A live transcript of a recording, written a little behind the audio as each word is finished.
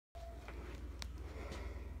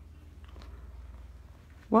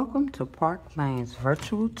Welcome to Park Lane's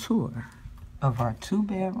virtual tour of our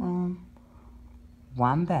 2-bedroom,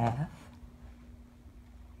 1-bath,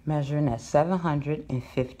 measuring at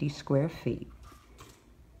 750 square feet.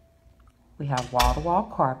 We have wall-to-wall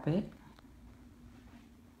carpet,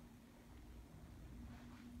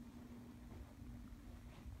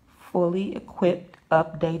 fully equipped,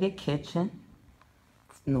 updated kitchen,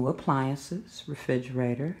 new appliances,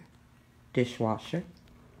 refrigerator, dishwasher,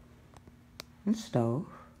 and stove.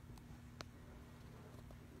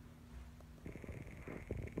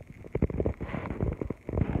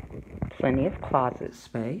 Plenty of closet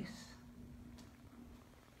space,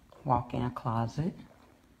 walk-in closet.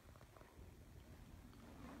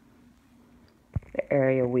 The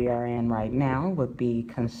area we are in right now would be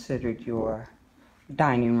considered your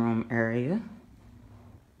dining room area.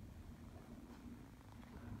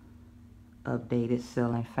 Updated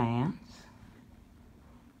ceiling fans.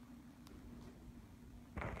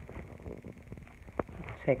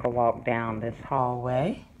 Take a walk down this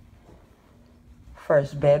hallway.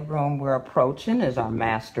 First bedroom we're approaching is our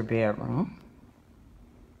master bedroom.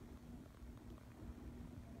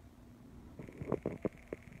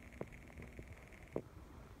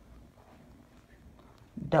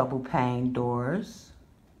 Double pane doors.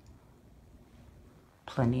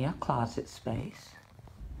 Plenty of closet space.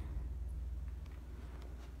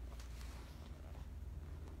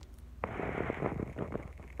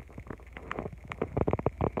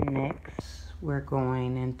 Next, we're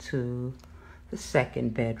going into the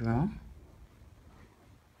second bedroom.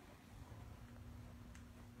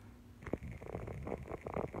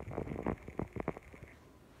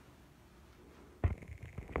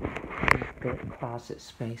 Good closet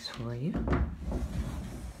space for you.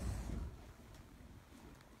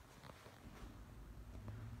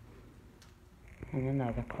 And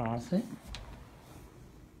another closet.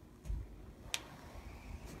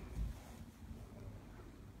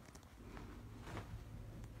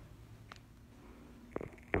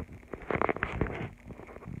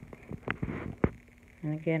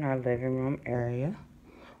 And again, our living room area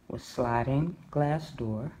with sliding glass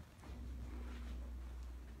door.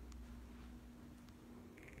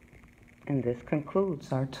 And this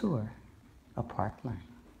concludes our tour of Park Lane.